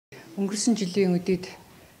өнгөрсөн жилийн үдид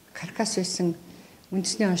каркас байсан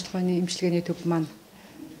үндэсний онцлогооны эмчилгээний төв маань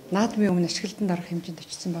наадмын өмнө ашиглалтанд орох хэмжээнд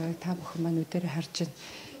очсон байгааг та бүхэн маань үдээр харж байна.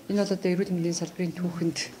 Энэ бол одоо эрүүл мэндийн салбарын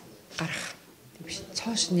түүхэнд гарах биш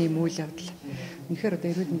цоошны үйл явдал. Үнэхээр одоо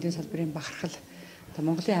эрүүл мэндийн салбарын бахархал одоо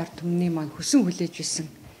Монголын ард түмний маань хүсэн хүлээж байсан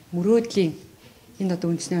мөрөөдлийн энэ одоо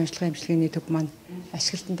үндэсний онцлогын эмчилгээний төв маань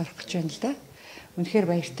ашиглалтанд орох гэж байна л да. Үнэхээр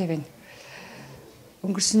баяртай байна.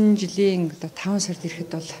 Өнгөрсөн жилийн одоо 5 сард ирэхэд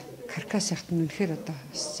бол каркас яхад нь үнэхээр одоо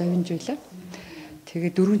зовж байлаа.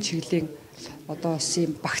 Тэгээд 4 чиглийн одоо бас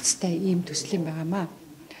ийм багцтай ийм төслийн байгаамаа.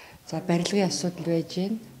 За барилгын асуудал байж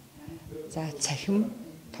гэн. За цахим,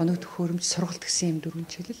 тоног төхөөрөмж, сургалт гэсэн ийм 4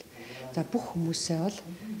 чиглэл. За бүх хүмүүсээ бол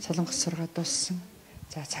солонгос сургаад дууссан.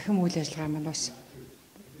 За цахим үйл ажиллагаа маань бас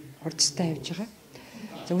хурдтай явж байгаа.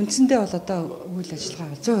 За үндсэндээ бол одоо үйл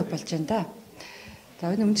ажиллагаа 100% болж байна да. За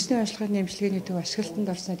энэ үндэсний онцлогын эмчилгээний төв ашиглалтанд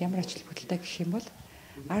орсноор ямар ач холбогдолтой гэх юм бол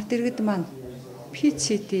ард иргэд маань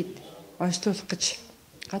PCT-д онцлуулах гэж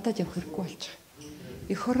гадаад явах хэрэггүй болж байгаа.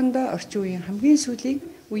 Эх орондоо орчин үеийн хамгийн сүүлийн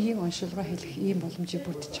үеийн онцлогоо хэлэх ийм боломжийг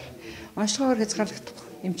бүрдэж байгаа. Онцлогоор хязгаарлагдах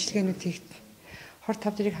эмчилгээнүүд хийгдэнэ. Хор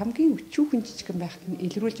тавдрыг хамгийн өчүүхэн жижигэн байхад нь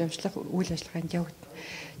илрүүлж онцлох үйл ажиллагаанд явагдана.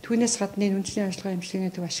 Түүнээс гадна энэ үндэсний онцлогын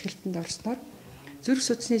эмчилгээний төв ашиглалтанд орсноор зүрх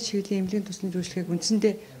судасны чиглэлийн эмнэлгийн тусламж үйлчлэгийг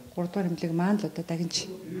үндсэндээ 3 дугаар эмнэлэг маань л одоо дагнж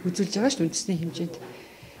үзүүлж байгаа шүү дээ үндэсний хэмжээнд.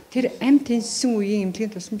 Тэр амь тэнцсэн үеийн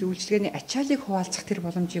эмнэлгийн тусламж үйлчилгээний ачааллыг хуваалцах тэр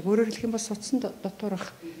боломжийг өөрөөр хэлэх юм бол судсан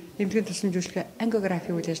дотоорох эмнэлгийн тусламж үйлчилгээ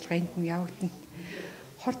ангиографи үйл ажиллагаа энэ хүн явагдана.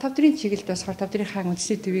 Хор тавдрын чиглэлд бас хор тавдрынхаа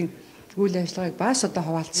үндэсний төвийн үйл ажиллагааг бас одоо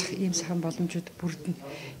хуваалцах ийм сайхан боломжууд бүрдэнэ.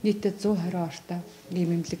 Нийтдээ 120 ортой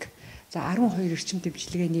ийм эмнэлэг. За 12 эрчим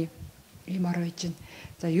тэмчилгээний ийм ор байж байна.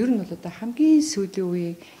 За ер нь бол одоо хамгийн сүүлийн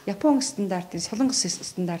үеийн Япон стандартын, солонгос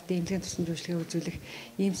стандартын эмнэлгийн тусламж үйлчилгээ үзүүлэх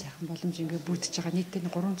ийм сайхан боломж ингээд бүрдэж байгаа. Нийтдээ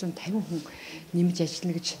 350 хүн нэмж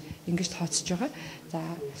ажиллана гэж ингэж тооцож байгаа.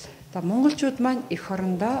 За монголчууд маань эх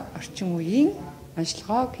орондоо орчин үеийн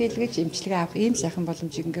онцлогоог хийлгэж эмчилгээ авах ийм сайхан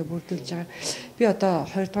боломжийг ингээд бүрдүүлж байгаа. Би одоо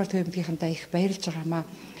 2 дугаар төв эмнэлгийнхэнтэй их баярлж байгаамаа.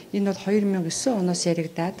 Энэ бол 2009 оноос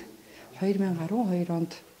яригдаад 2012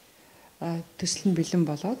 онд төсөл нь бэлэн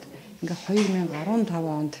болоод ингээ 2015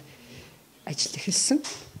 онд ажил эхэлсэн.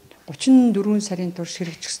 34 сарын турш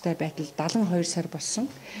хэрэгжих ёстой байтал 72 сар болсон.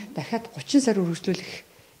 Дахиад 30 сар үргэлжлүүлэх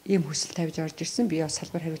ийм хүсэл тавьж орж ирсэн. Би бас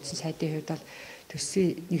салбар хариуцсан сайдын хувьд бол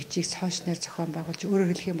төслийн нэгжийг цоошноор зохион байгуулж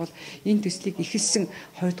өөрөөр хэлэх юм бол энэ төслийг эхэлсэн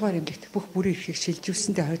 2 дугаар эмнэлэгт бүх бүрийн эрхийг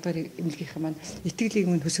шилжүүлсэндээ 2 дугаар эмнэлгийнхэн маань итгэлийг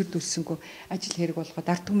мөн хөсөрдүүлсэнгүй ажил хэрэг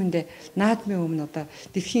болгоод ард түмэндээ наадмын өмнө одоо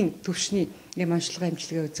дэлхийн төвшний ийм онцлогоо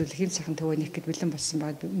эмчилгээ үзүүлэх ийм сайхан төв нэх гэд бэлэн болсон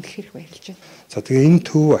байгаад үнэхээр их баярлж байна. За тэгээ энэ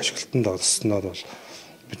төв ашиглалтанд орсноор бол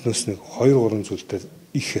биднээс нэг 2-3 зүйл дээр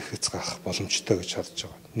их хязгаах боломжтой гэж харж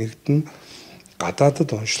байгаа. Нэгд нь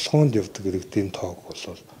гадаадд онцлогоонд явдаг иргэдийн тоог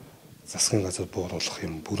бол засгийн газар бууруулах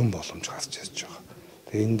юм бүрэн боломж гарч ирж байгаа.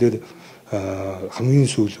 Тэгээ энэ дээр хамгийн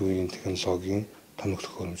сүүлийн үеийн технологийн тоног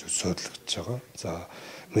төхөөрөмж суурилгаж байгаа. За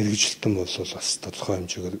мэргэжилтэн бол бас тодорхой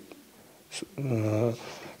хэмжээгээр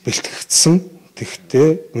бэлтгэгдсэн.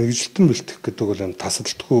 Тэгвэл мэргэжилтэн бэлтгэх гэдэг бол юм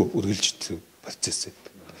тасралтгүй үргэлжлэх процесс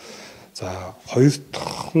байдаг. За хоёр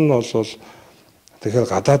дахь нь бол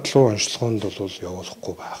тэгэхээр гадаад руу онцлогоонд бол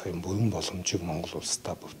явуулахгүй байх юм бүрэн боломжийг Монгол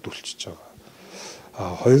улсдаа бүрдүүлчихэж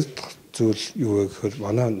байгаа. Хоёр дахь зүйл юу вэ гэхээр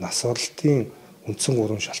манай насварлалтын үндсэн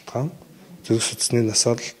 3 шалтгаан зүрх судасны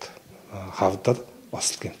насварлалт, хавдар,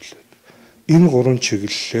 осол гэмтэл байдаг. Энэ 3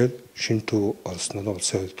 чиглэлээр шинэ төв орсноор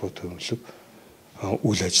улсын 2 дугаар төвлөг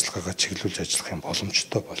үйл ажиллагаагаа чиглүүлж ажиллах юм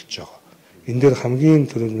боломжтой болж байгаа. Энэ дээр хамгийн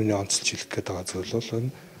түрүүнд миний онцлж хэлэх гээд байгаа зүйл бол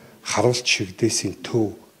энэ харуулт шигдээсийн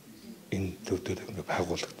төв энэ төв дээр ингээ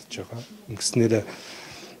байгуулагдаж байгаа. Ингэснээр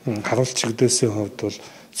харуулт шигдээсийн хувьд бол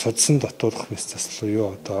судсан дотоодох мэс засал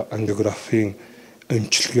буюу одоо ангиографийн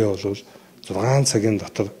эмчилгээ бол 6 цагийн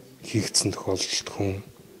дотор хийгдсэн тохиолдолд хүн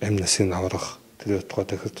амь насыг аврах тэр утгаа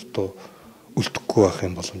дахид дутуу үлдэхгүй байх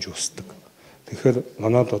юм боломж үүсдэг. Тэгэхээр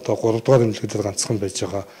манайд одоо 3 дугаар эмнэлэгдэр ганцхан байж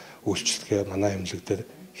байгаа үйлчлэгээ манай эмнэлэгдэр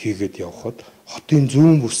хийгээд явхад хотын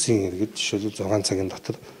зүүн бүсийн иргэд жишээлбэл 6 цагийн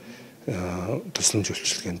дотор тусламж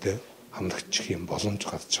үйлчлэгээндээ хамрагчих юм боломж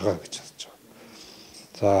гарч байгаа гэж харж байгаа.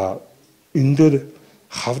 За энэ дээр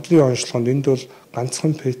хавдрын онцлогоонд энд бол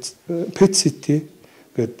ганцхан PCT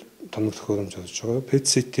гэдэг тоног төхөөрөмж зорж байгаа.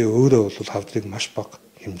 PCT өөрөө бол хавдрыг маш бага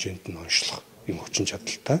хэмжээнд нь онцлох юм хүчин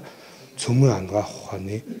чадалтай цөмөө ангаах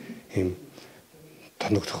ухааны юм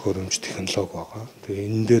тоног төхөөрөмж технологи байгаа. Тэгээ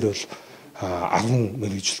энэ дээр бол 10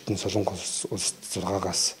 мэргэжилтэн солонгос улс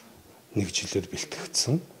 6-аас 1 жилээр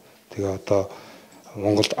бэлтгэгдсэн. Тэгээ одоо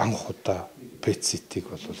Монголд анх удаа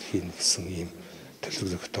PCT-г бол хийнэ гэсэн ийм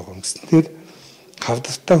төлөвлөгөөтэй байгаа. Гэснээр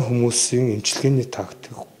хавдартай хүмүүсийн эмчилгээний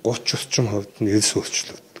тактик 30-40% нь эрс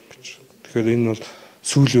өөрчлөгддөг гэж. Тэгэхээр энэ бол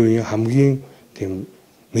сүүлийн үеийн хамгийн тийм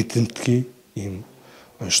мэдрэмтгий ийм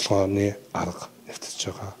онцлогооны арга нэвтэж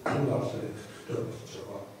байгаа.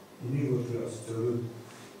 Энийг бол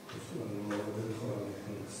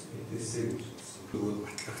зөвхөн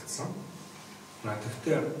батлагдсан.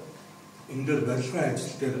 Гэхдээ энэ дээр барилгын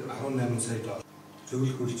ажил дээр 18 сая доллар,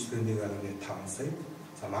 зөвлөх үйлчлэгийн 1.5 сая,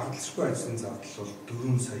 за магадлалгүй ажлын зардал бол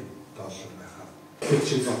 4 сая доллар байхаа. Тэр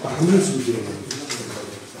чинь хамгийн сүүлийн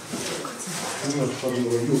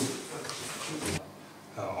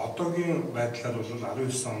одоогийн байдлаар бол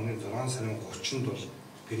 19 оны 6 сарын 30-нд бол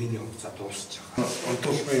гэрээний хугацаа дуусч байгаа.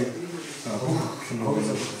 Онцлогын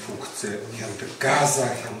бүх функцээ хяндаг, газа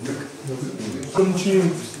хяндаг. Хэмжээ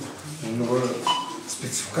нөгөө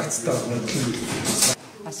спецификацтай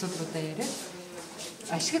асуудлуудаа яриад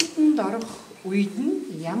ашиглалтанд орох үед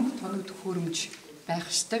нь ямар тоног төхөөрөмж байх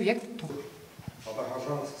ёстой яг одоо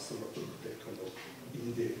хаалганаас гэсэн бүтээгдэхүүн бол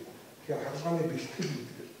энэ дээр. Тэгэхээр хаалганы бэлтгэл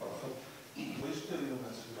гэдэг ороход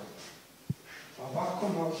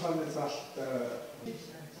вакуум хаалганы залт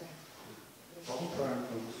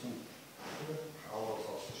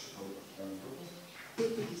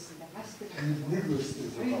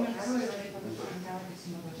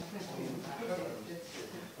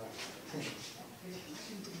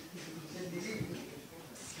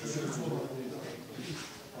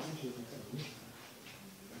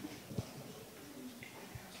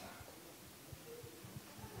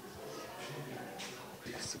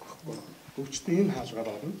өвчтөн энэ хаалгаар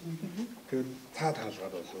орно. Тэгэхээр цаад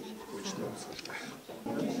хаалгаар бол өвчтөн усгал байх.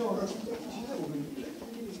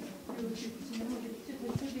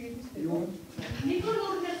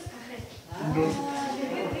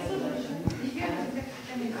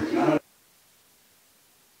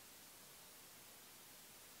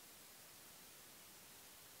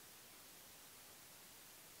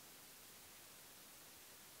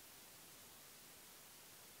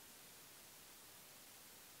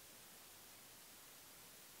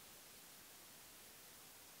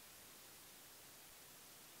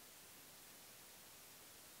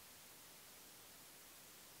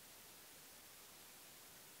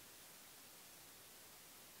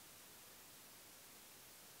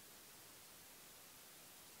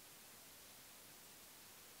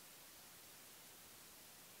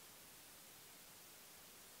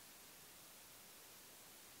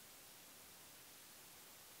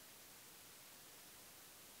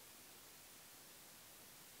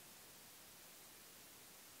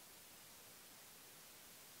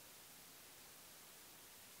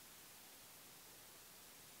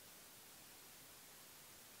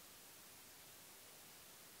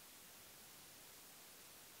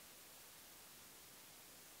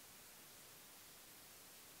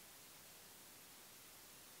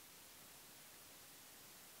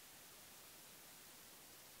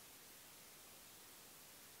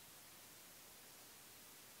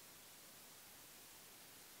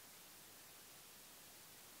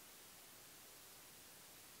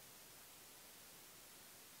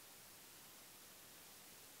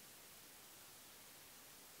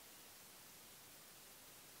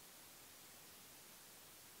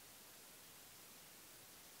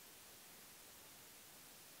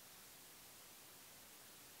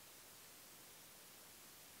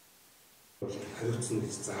 Хариуцсан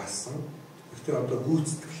гэж заасан. Гэхдээ одоо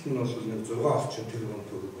гүйцэтгэл нь бол нэг 6 орчим тэрбум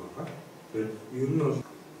төгрөг байгаа. Тэгээд ер нь бол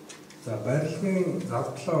за барилгын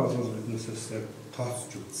зардлаа бол биднээс яг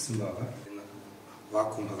тооцож үзсэн байгаа. Энэ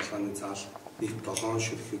вакуум хаалганы заал нийт 7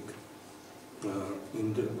 ширхэг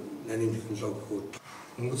энд нарийн технологиуд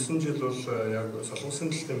өнгөрсөн жил бол яг солонгосын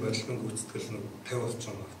дэлхийн барилгын гүйцэтгэл нь 50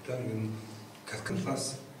 орчим багтай. Энэ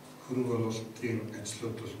калкулаас хөрөнгө оруулалтын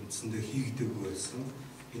ажлууд бол үндсэндээ хийгдэггүй байсан.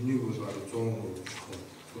 Энийг бол 100%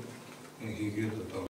 хийгээд одоо